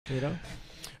You know.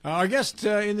 Our guest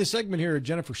in this segment here,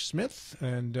 Jennifer Smith,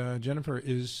 and Jennifer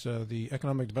is the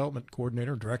Economic Development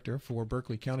Coordinator, Director for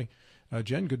Berkeley County.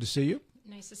 Jen, good to see you.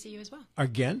 Nice to see you as well.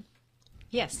 Again?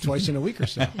 Yes. Twice in a week or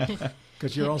so.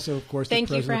 Because you're also, of course, the Thank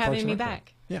you president for of Parks having and me Rec.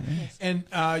 back. Yeah. Yes.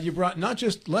 And you brought not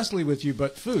just Leslie with you,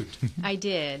 but food. I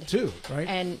did. Too, right?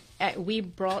 And we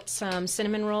brought some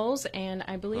cinnamon rolls, and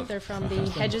I believe they're from the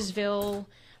Hedgesville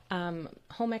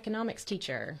home economics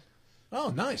teacher.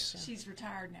 Oh, nice. She's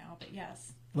retired now, but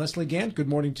yes. Leslie Gantt, good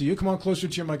morning to you. Come on closer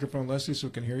to your microphone, Leslie, so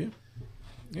we can hear you.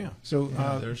 Yeah. So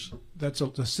that's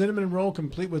a cinnamon roll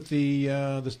complete with the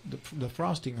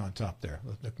frosting on top there.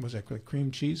 Was that like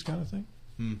cream cheese kind of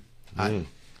thing?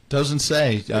 Doesn't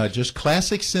say. Just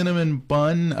classic cinnamon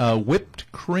bun,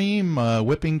 whipped cream,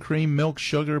 whipping cream, milk,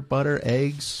 sugar, butter,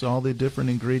 eggs, all the different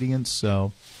ingredients.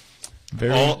 So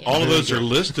all of those are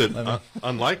listed,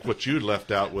 unlike what you left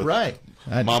out with right.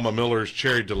 Mama Miller's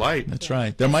Cherry Delight. That's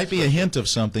right. There might be a hint of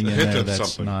something in there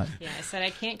that's not. Yeah, I said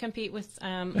I can't compete with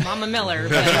Mama Miller.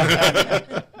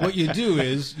 But what you do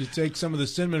is you take some of the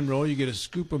cinnamon roll, you get a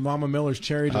scoop of Mama Miller's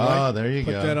Cherry Delight. Oh, there you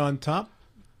put go. Put that on top.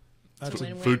 That's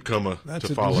a food coma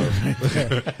to follow.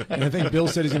 And I think Bill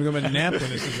said he's going to go and nap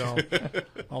when this is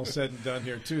all said and done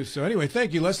here, too. So anyway,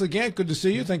 thank you, Leslie Gantt. Good to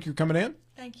see you. Thank you for coming in.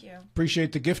 Thank you.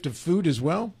 Appreciate the gift of food as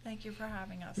well. Thank you for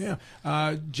having us.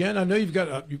 Yeah. Jen, I know you've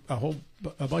got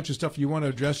a bunch of stuff you want to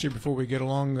address here before we get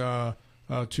along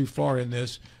too far in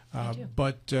this.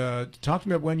 But talk to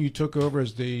me about when you took over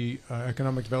as the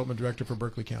Economic Development Director for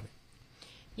Berkeley County.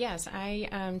 yes,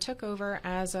 I took over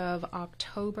as of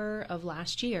October of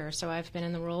last year, so I've been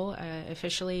in the role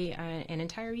officially an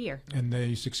entire year. And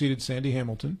they succeeded Sandy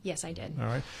Hamilton. Yes, I did. All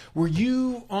right. Were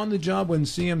you on the job when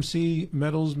CMC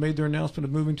Metals made their announcement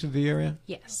of moving to the area?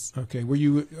 Yes. Okay. Were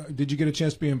you? Did you get a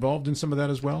chance to be involved in some of that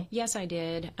as well? Yes, I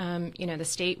did. The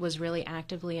state was really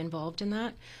actively involved in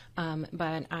that,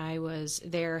 but I was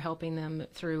there helping them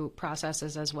through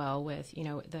processes as well with,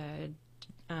 the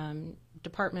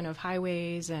Department of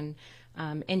Highways and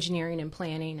engineering and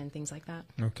planning and things like that.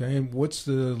 Okay. And what's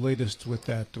the latest with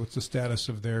that? What's the status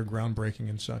of their groundbreaking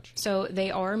and such? So they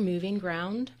are moving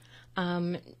ground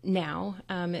now.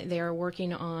 They are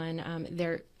working on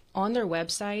on their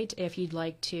website. If you'd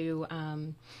like to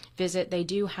visit,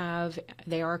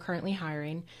 they are currently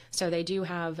hiring. So they do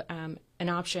have an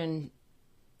option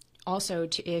also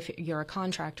to, if you're a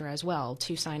contractor as well,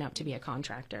 to sign up to be a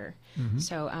contractor. Mm-hmm.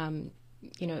 So,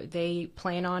 they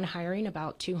plan on hiring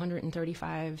about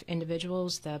 235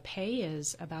 individuals. The pay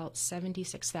is about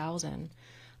 $76,000.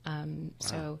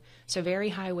 Wow. So very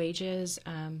high wages.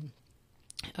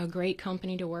 A great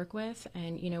company to work with,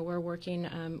 and we're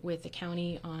working with the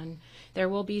county on. There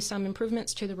will be some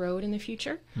improvements to the road in the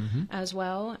future as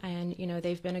well, and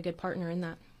they've been a good partner in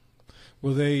that.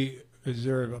 Will they? Is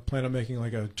there a plan on making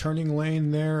like a turning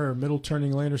lane there, or middle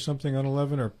turning lane, or something on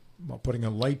 11, or putting a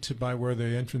light by where the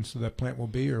entrance to that plant will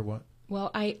be, or what?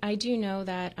 Well, I do know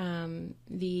that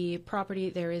the property,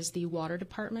 there is the water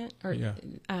department, or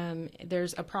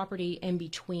there's a property in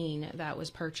between that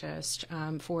was purchased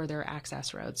for their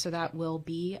access road. So that will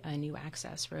be a new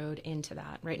access road into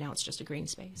that. Right now it's just a green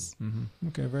space. Mm-hmm.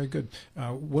 Okay, very good.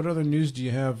 What other news do you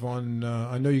have on,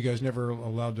 I know you guys never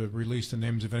allowed to release the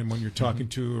names of anyone you're talking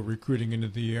to or recruiting into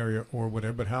the area or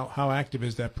whatever, but how active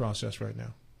is that process right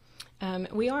now?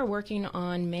 We are working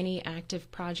on many active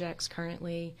projects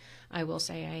currently. I will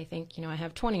say, I think, I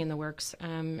have 20 in the works,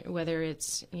 whether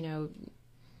it's,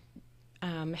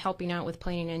 helping out with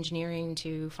planning and engineering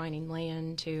to finding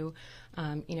land to,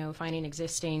 finding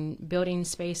existing building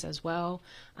space as well.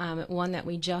 One that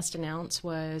we just announced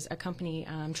was a company,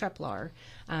 Treplar.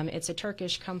 It's a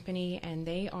Turkish company, and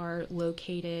they are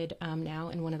located now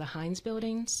in one of the Heinz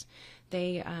buildings.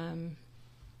 They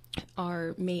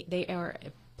are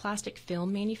plastic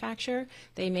film manufacturer.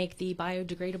 They make the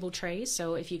biodegradable trays.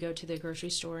 So if you go to the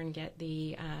grocery store and get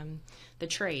the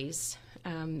trays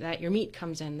that your meat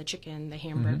comes in, the chicken, the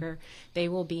hamburger, they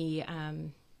will be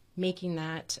making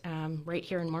that right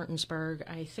here in Martinsburg.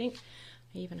 I think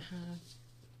I even have.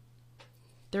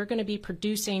 They're going to be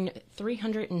producing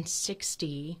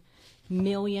 360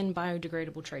 million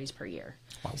biodegradable trays per year.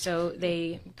 Wow. So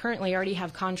they currently already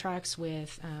have contracts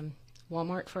with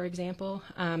Walmart, for example,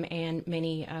 and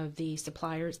many of the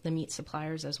suppliers, the meat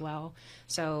suppliers as well.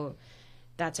 So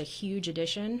that's a huge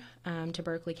addition to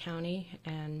Berkeley County,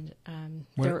 and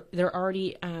they're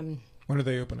already. When are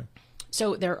they opening?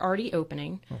 So they're already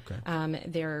opening. Okay.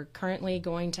 They're currently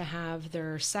going to have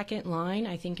their second line,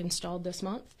 I think, installed this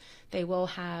month. They will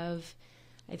have,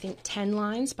 I think, 10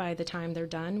 lines by the time they're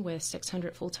done with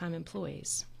 600 full-time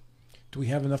employees. Do we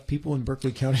have enough people in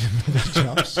Berkeley County to do those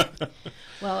jobs?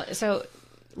 Well, so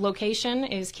location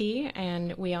is key,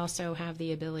 and we also have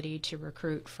the ability to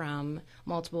recruit from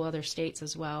multiple other states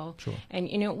as well. Sure. And,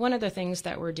 you know, one of the things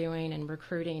that we're doing in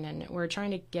recruiting, and we're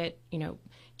trying to get, you know,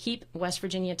 keep West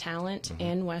Virginia talent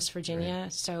in West Virginia.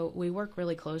 Right. So we work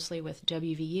really closely with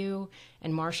WVU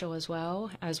and Marshall as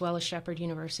well as Shepherd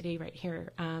University right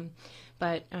here.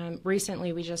 But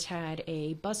recently we just had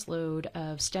a busload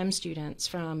of STEM students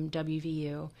from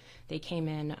WVU. They came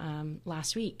in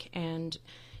last week and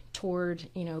toured,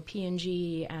 you know,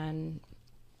 P&G and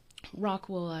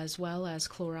Rockwell as well as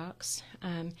Clorox.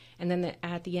 And then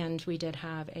at the end we did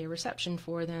have a reception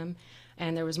for them,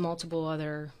 and there was multiple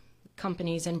other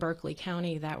companies in Berkeley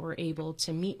County that were able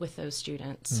to meet with those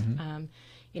students,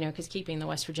 you know, because keeping the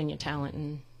West Virginia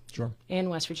talent in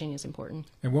West Virginia is important.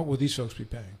 And what will these folks be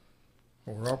paying?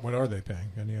 Or what are they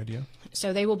paying? Any idea?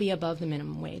 So they will be above the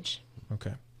minimum wage.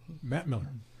 Okay. Matt Miller.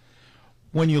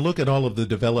 When you look at all of the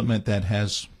development that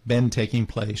has been taking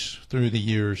place through the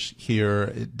years here,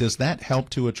 does that help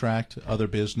to attract other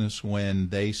business when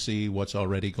they see what's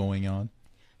already going on?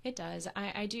 It does.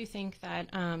 I do think that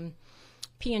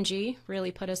P&G really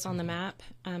put us on the map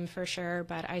for sure,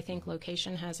 but I think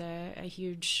location has a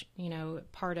huge, you know,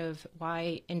 part of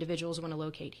why individuals want to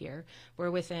locate here. We're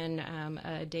within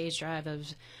a day's drive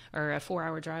of, or a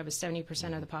 4-hour drive of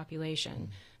 70% of the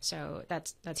population, so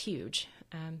that's huge.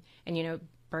 And you know,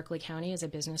 Berkeley County is a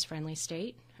business-friendly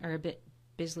state, or a bit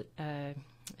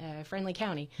friendly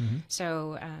county.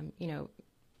 So you know,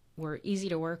 we're easy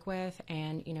to work with,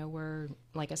 and you know, we're,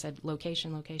 like I said,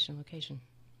 location.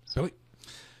 Billy?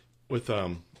 With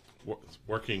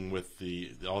working with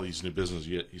all these new businesses,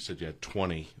 you said you had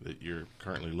 20 that you're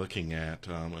currently looking at,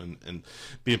 and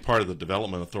being part of the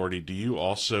development authority, do you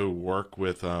also work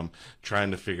with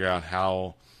trying to figure out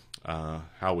how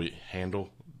we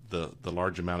handle the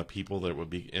large amount of people that would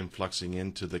be influxing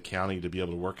into the county to be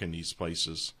able to work in these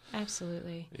places?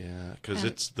 Absolutely. Yeah, because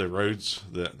it's the roads,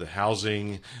 the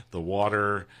housing, the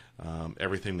water,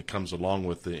 everything that comes along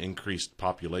with the increased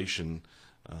population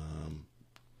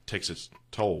takes its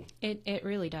toll. It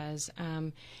really does,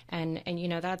 and you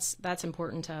know, that's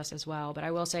important to us as well. But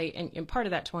I will say, and part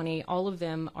of that 20, all of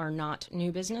them are not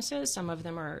new businesses. Some of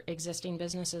them are existing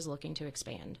businesses looking to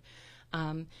expand.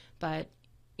 But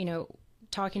you know,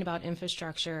 talking about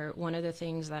infrastructure, one of the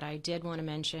things that I did want to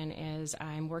mention is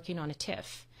I'm working on a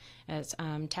TIF. As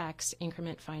tax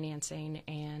increment financing,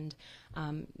 and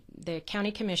the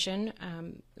county commission,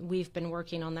 we've been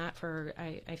working on that for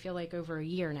I feel like over a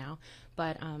year now,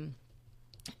 but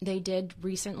they did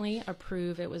recently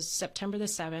approve, it was September the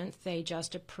 7th, they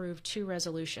just approved 2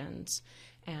 resolutions.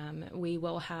 We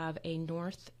will have a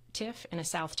north TIF and a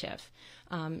south TIF,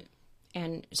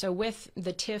 and so with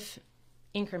the TIF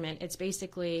increment, it's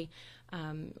basically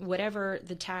whatever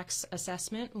the tax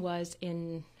assessment was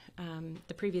in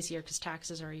the previous year, because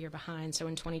taxes are a year behind. So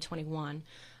in 2021,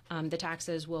 the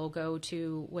taxes will go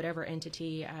to whatever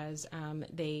entity as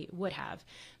they would have.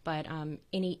 But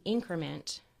any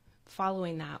increment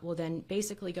following that will then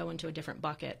basically go into a different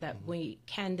bucket that we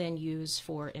can then use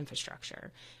for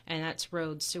infrastructure. And that's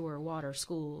roads, sewer, water,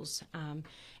 schools.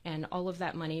 And all of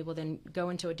that money will then go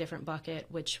into a different bucket,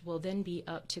 which will then be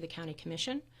up to the county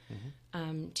commission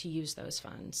to use those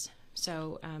funds.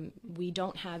 So we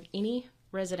don't have any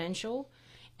residential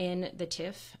in the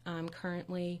TIF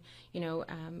currently. You know,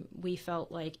 we felt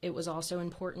like it was also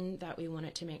important that we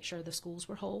wanted to make sure the schools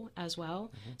were whole as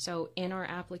well. So in our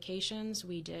applications,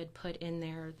 we did put in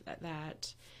there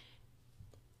that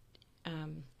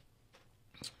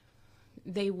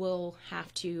they will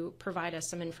have to provide us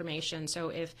some information. So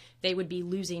if they would be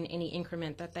losing any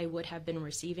increment that they would have been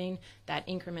receiving, that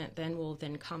increment then will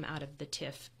then come out of the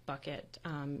TIF bucket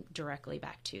directly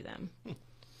back to them.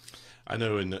 I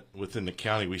know within the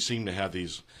county we seem to have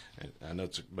these, I know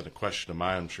it's been a question of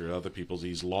mine, I'm sure other people's,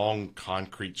 these long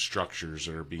concrete structures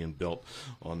that are being built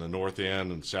on the north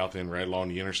end and south end right along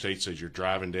the interstates. As you're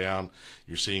driving down,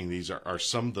 you're seeing these.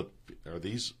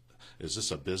 Is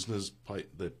this a business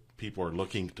that people are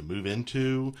looking to move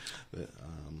into?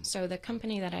 So the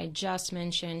company that I just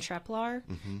mentioned, Treplar,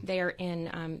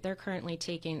 they're currently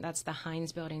taking, that's the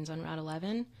Heinz buildings on Route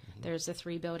 11. There's the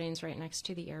 3 buildings right next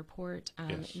to the airport.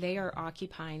 Yes. They are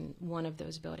occupying one of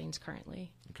those buildings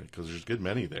currently. Okay, because there's a good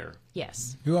many there.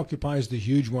 Yes. Who occupies the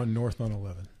huge one north on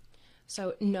 11?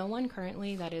 So no one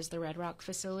currently. That is the Red Rock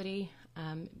facility.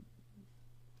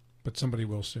 But somebody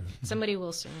will soon. Somebody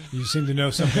will soon. You seem to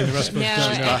know something the rest of us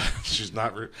don't know. She's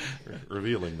not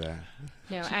revealing that.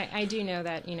 No, I do know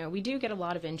that, you know, we do get a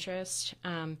lot of interest.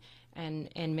 and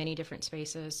in many different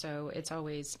spaces. So it's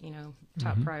always,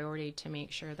 top priority to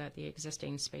make sure that the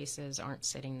existing spaces aren't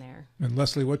sitting there. And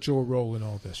Leslie, what's your role in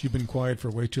all this? You've been quiet for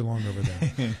way too long over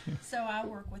there. So I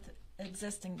work with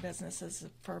existing businesses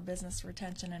for business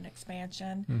retention and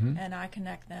expansion, and I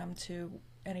connect them to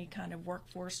any kind of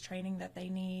workforce training that they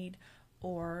need,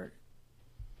 or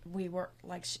we work,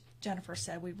 like Jennifer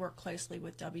said, we work closely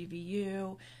with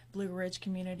WVU, Blue Ridge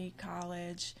Community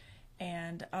College,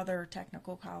 and other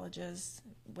technical colleges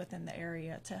within the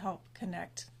area to help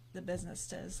connect the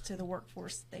businesses to the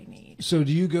workforce they need. So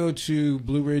do you go to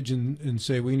Blue Ridge and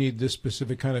say, we need this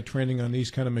specific kind of training on these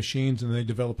kind of machines, and they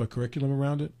develop a curriculum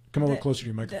around it? Come over closer to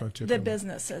your microphone, too. The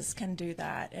businesses can do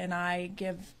that, and I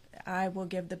will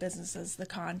give the businesses the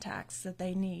contacts that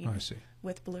they need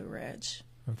with Blue Ridge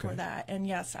for that. And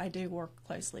yes, I do work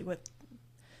closely with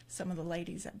some of the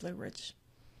ladies at Blue Ridge.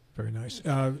 Very nice.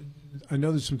 I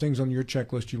know there's some things on your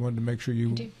checklist you wanted to make sure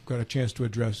you got a chance to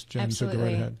address, Jen. Absolutely. So go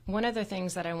right ahead. One of the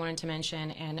things that I wanted to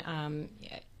mention, and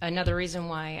another reason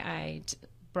why I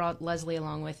brought Leslie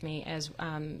along with me, is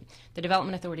the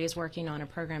Development Authority is working on a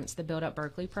program. It's the Build Up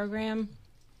Berkeley program.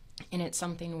 And it's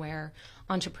something where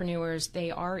entrepreneurs,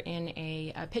 they are in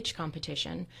a pitch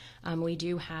competition. We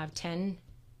do have 10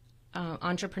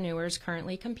 entrepreneurs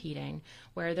currently competing,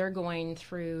 where they're going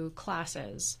through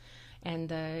classes. And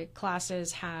the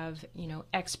classes have,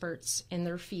 experts in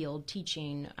their field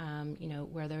teaching,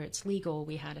 whether it's legal,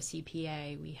 we had a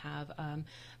CPA, we have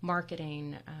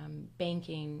marketing,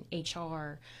 banking,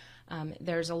 HR.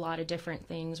 There's a lot of different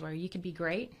things where you could be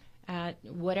great at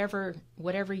whatever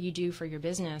you do for your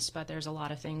business, but there's a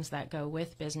lot of things that go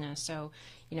with business. So,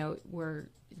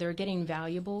 they're getting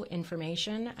valuable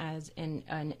information as in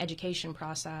an education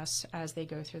process as they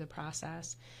go through the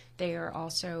process. They are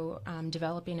also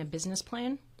developing a business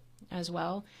plan as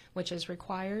well, which is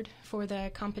required for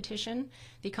the competition.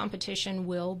 The competition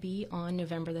will be on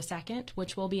November the 2nd,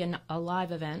 which will be a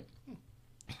live event.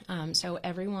 So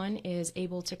everyone is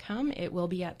able to come. It will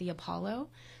be at the Apollo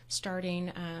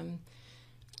starting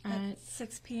at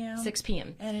 6 p.m. 6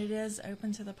 p.m. And it is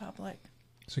open to the public.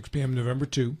 6 p.m. November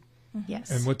 2.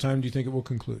 Yes. And what time do you think it will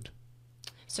conclude?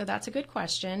 So that's a good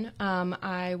question. I'm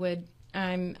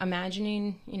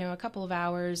imagining, a couple of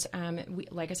hours.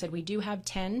 Like I said, we do have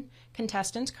 10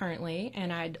 contestants currently,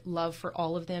 and I'd love for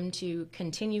all of them to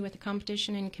continue with the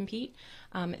competition and compete.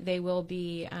 They will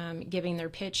be giving their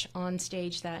pitch on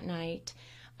stage that night.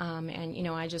 And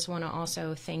I just want to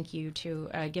also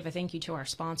give a thank you to our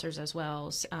sponsors as well.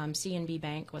 CNB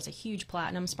Bank was a huge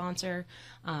platinum sponsor,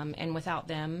 and without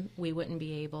them, we wouldn't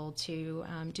be able to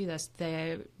do this.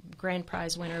 The grand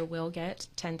prize winner will get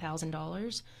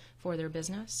 $10,000 for their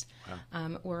business.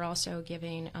 Wow. We're also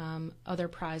giving other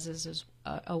prizes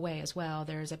away as well.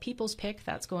 There's a People's Pick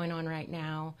that's going on right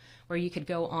now, where you could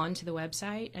go on to the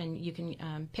website and you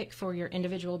can pick for your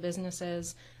individual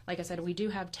businesses. Like I said, we do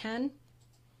have 10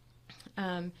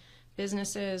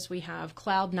 businesses. We have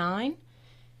Cloud9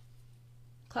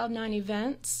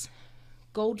 Events,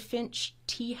 Goldfinch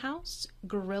Tea House,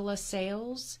 Gorilla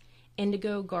Sales,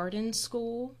 Indigo Garden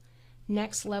School,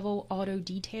 Next Level Auto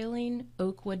Detailing,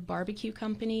 Oakwood Barbecue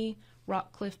Company,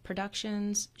 Rockcliffe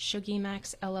Productions, Shuggy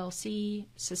Max LLC,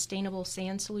 Sustainable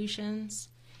Sand Solutions,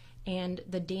 and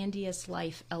the Dandiest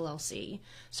Life LLC.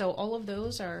 So all of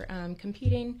those are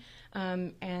competing,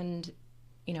 and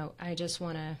I just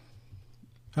want to.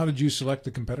 How did you select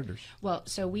the competitors? Well,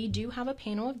 so we do have a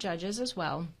panel of judges as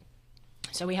well.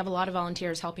 So we have a lot of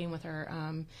volunteers helping with our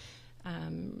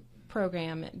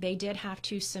program. They did have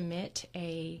to submit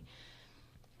a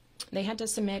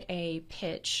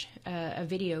pitch, a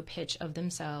video pitch of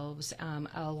themselves,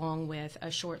 along with a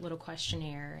short little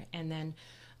questionnaire, and then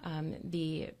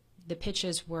the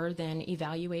pitches were then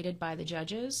evaluated by the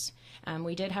judges.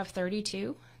 We did have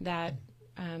 32 that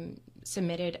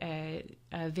submitted a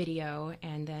video,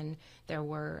 and then there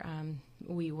were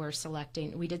we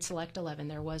did select 11.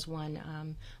 There was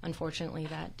one unfortunately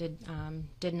that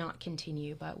did not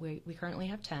continue, but we currently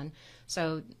have 10.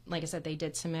 So like I said, they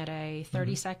did submit a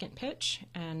 30-second pitch,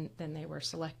 and then they were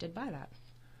selected by that.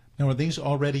 Now, are these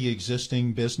already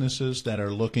existing businesses that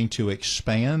are looking to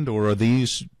expand, or are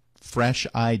these fresh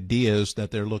ideas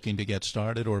that they're looking to get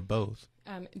started, or both?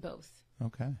 Both.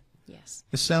 Okay. Yes.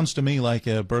 This sounds to me like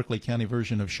a Berkeley County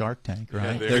version of Shark Tank,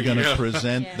 right? Yeah, they're going to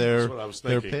present their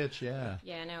thinking. pitch, yeah.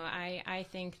 Yeah, no, I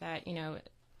think that,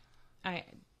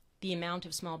 the amount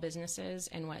of small businesses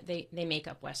and what they make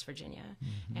up West Virginia.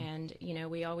 Mm-hmm. And,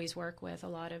 we always work with a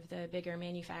lot of the bigger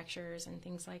manufacturers and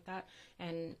things like that.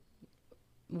 And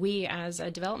we, as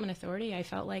a development authority, I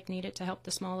felt like needed to help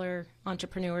the smaller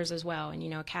entrepreneurs as well.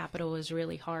 And, capital is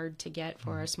really hard to get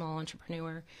for a small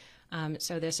entrepreneur.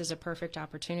 So this is a perfect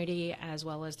opportunity, as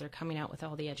well as they're coming out with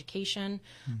all the education,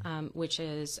 which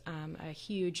is a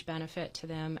huge benefit to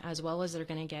them, as well as they're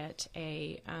going to get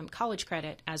a college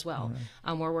credit as well.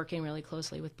 We're working really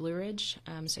closely with Blue Ridge,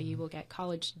 so you will get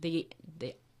college. The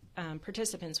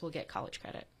participants will get college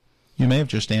credit. You may have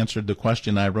just answered the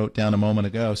question I wrote down a moment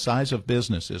ago. Size of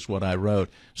business is what I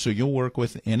wrote. So you'll work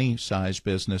with any size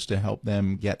business to help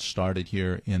them get started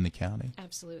here in the county?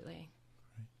 Absolutely.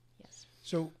 Yes.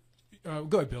 So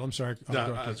go ahead, Bill. I'm sorry.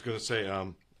 No, I was going to say,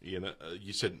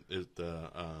 you said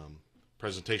the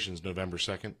presentation is November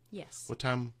 2nd? Yes. What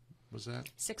time was that?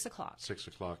 6 o'clock. 6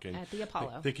 o'clock. And at the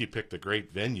Apollo. I think you picked a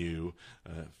great venue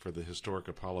for the historic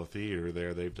Apollo Theater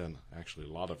there. They've done actually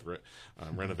a lot of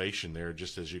renovation there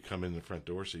just as you come in the front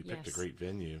door, so you picked a great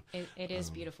venue. It is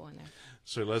beautiful in there.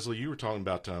 So, Leslie, you were talking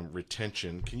about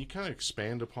retention. Can you kind of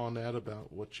expand upon that,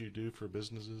 about what you do for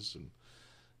businesses and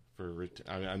for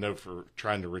I know for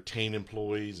trying to retain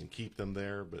employees and keep them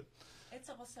there, but it's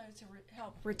also to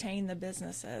help retain the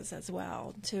businesses as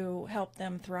well, to help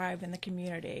them thrive in the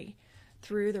community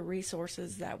through the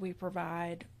resources that we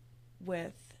provide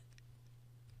with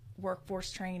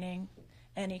workforce training,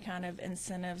 any kind of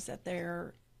incentives that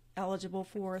they're eligible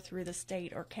for through the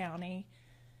state or county.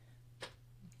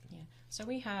 So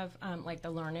we have like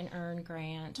the Learn and Earn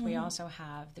grant. We also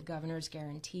have the Governor's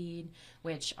Guaranteed,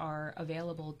 which are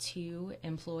available to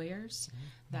employers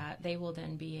that they will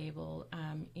then be able,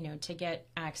 to get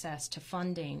access to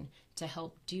funding to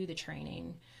help do the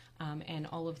training. And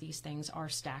all of these things are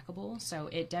stackable. So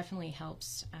it definitely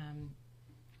helps.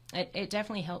 It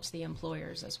definitely helps the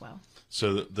employers as well.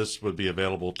 So this would be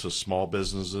available to small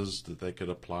businesses that they could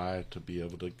apply to be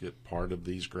able to get part of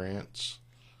these grants?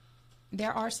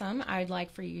 There are some. I'd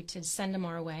like for you to send them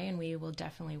our way, and we will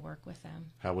definitely work with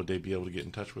them. How would they be able to get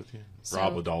in touch with you? So,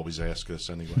 Rob would always ask us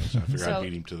anyway, so I figured I'd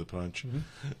beat him to the punch.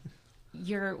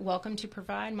 You're welcome to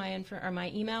provide my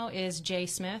email is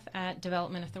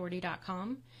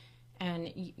jsmith@developmentauthority.com,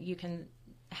 and you can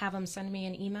have them send me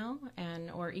an email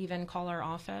or even call our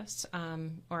office.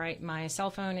 My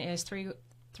cell phone is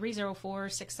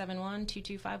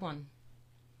 304-671-2251.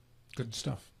 Good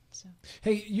stuff. So.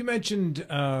 Hey, you mentioned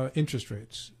interest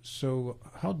rates. So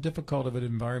how difficult of an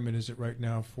environment is it right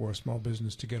now for a small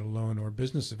business to get a loan, or a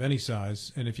business of any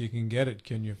size? And if you can get it,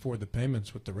 can you afford the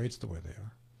payments with the rates the way they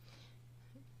are?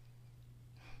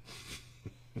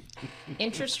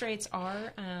 Interest rates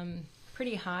are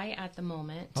pretty high at the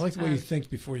moment. I like the way you think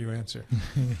before you answer.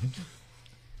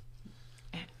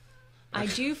 I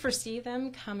do foresee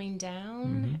them coming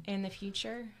down in the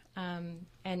future.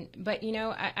 But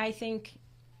I think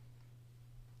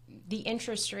the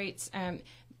interest rates,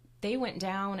 they went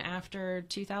down after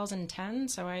 2010.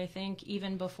 So I think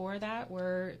even before that,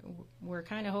 we're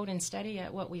kind of holding steady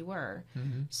at what we were.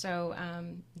 So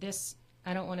this,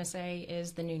 I don't want to say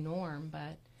is the new norm,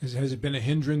 but has it been a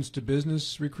hindrance to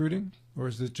business recruiting, or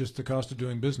is it just the cost of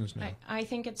doing business now? I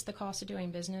think it's the cost of doing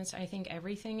business. I think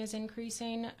everything is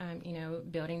increasing.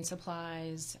 Building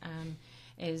supplies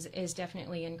is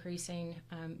definitely increasing.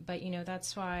 But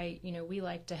that's why we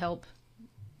like to help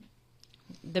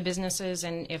the businesses,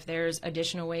 and if there's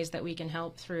additional ways that we can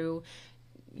help through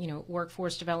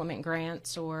workforce development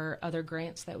grants or other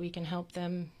grants that we can help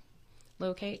them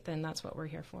locate, then that's what we're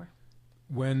here for.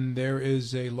 When there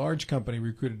is a large company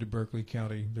recruited to Berkeley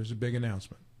County, there's a big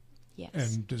announcement. Yes.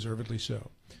 And deservedly so.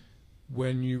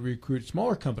 When you recruit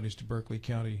smaller companies to Berkeley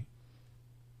County,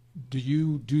 do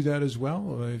you do that as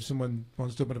well? If someone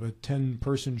wants to open up a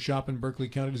 10-person shop in Berkeley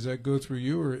County, does that go through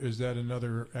you, or is that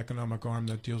another economic arm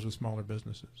that deals with smaller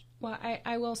businesses? Well,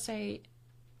 I will say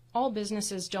all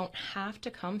businesses don't have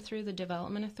to come through the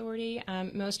Development Authority.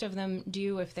 Most of them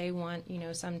do if they want,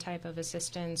 some type of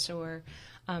assistance or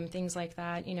things like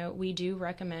that. We do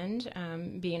recommend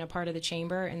being a part of the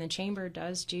chamber, and the chamber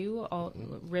does do all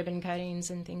ribbon cuttings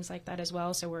and things like that as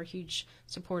well. So we're huge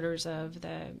supporters of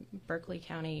the Berkeley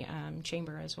County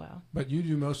Chamber as well. But you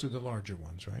do most of the larger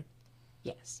ones, right?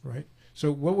 Yes. Right.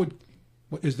 So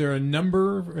is there a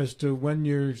number as to when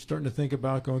you're starting to think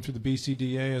about going through the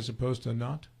BCDA as opposed to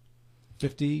not?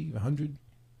 50, 100?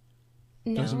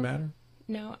 No. Doesn't matter?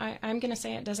 No, I'm going to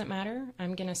say it doesn't matter.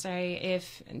 I'm going to say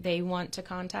if they want to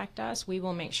contact us, we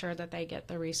will make sure that they get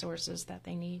the resources that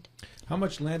they need. How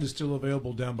much land is still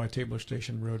available down by Tabler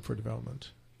Station Road for development?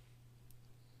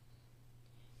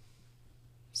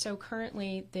 So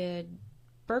currently, the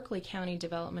Berkeley County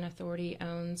Development Authority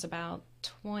owns about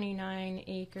 29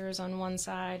 acres on one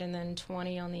side and then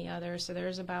 20 on the other. So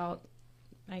there's about,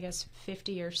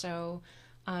 50 or so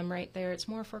right there. It's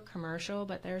more for commercial,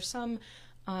 but there's some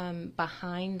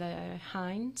behind the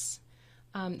Hines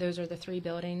Those are the 3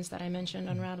 buildings that I mentioned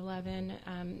on Route 11.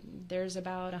 There's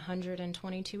about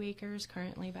 122 acres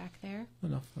currently back there.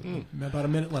 Enough. About a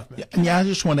minute left, man. Yeah, I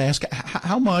just want to ask,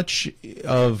 how much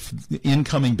of the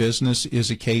incoming business is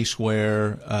a case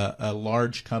where a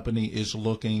large company is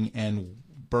looking and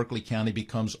Berkeley County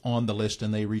becomes on the list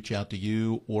and they reach out to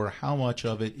you, or how much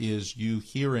of it is you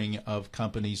hearing of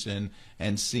companies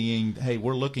and seeing, hey,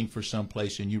 we're looking for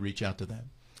someplace, and you reach out to them?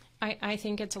 I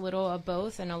think it's a little of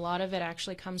both, and a lot of it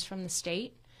actually comes from the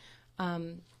state.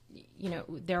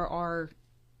 There are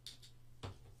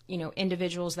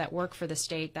individuals that work for the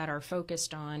state that are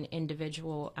focused on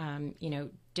individual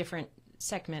different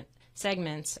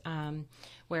segments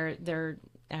where they're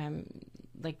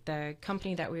like the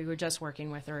company that we were just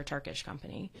working with, are a Turkish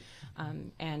company,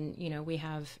 and we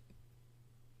have.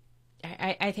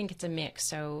 I think it's a mix,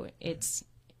 so it's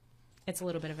a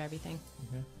little bit of everything.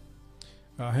 Okay.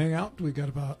 Hang out. We got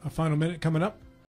about a final minute coming up.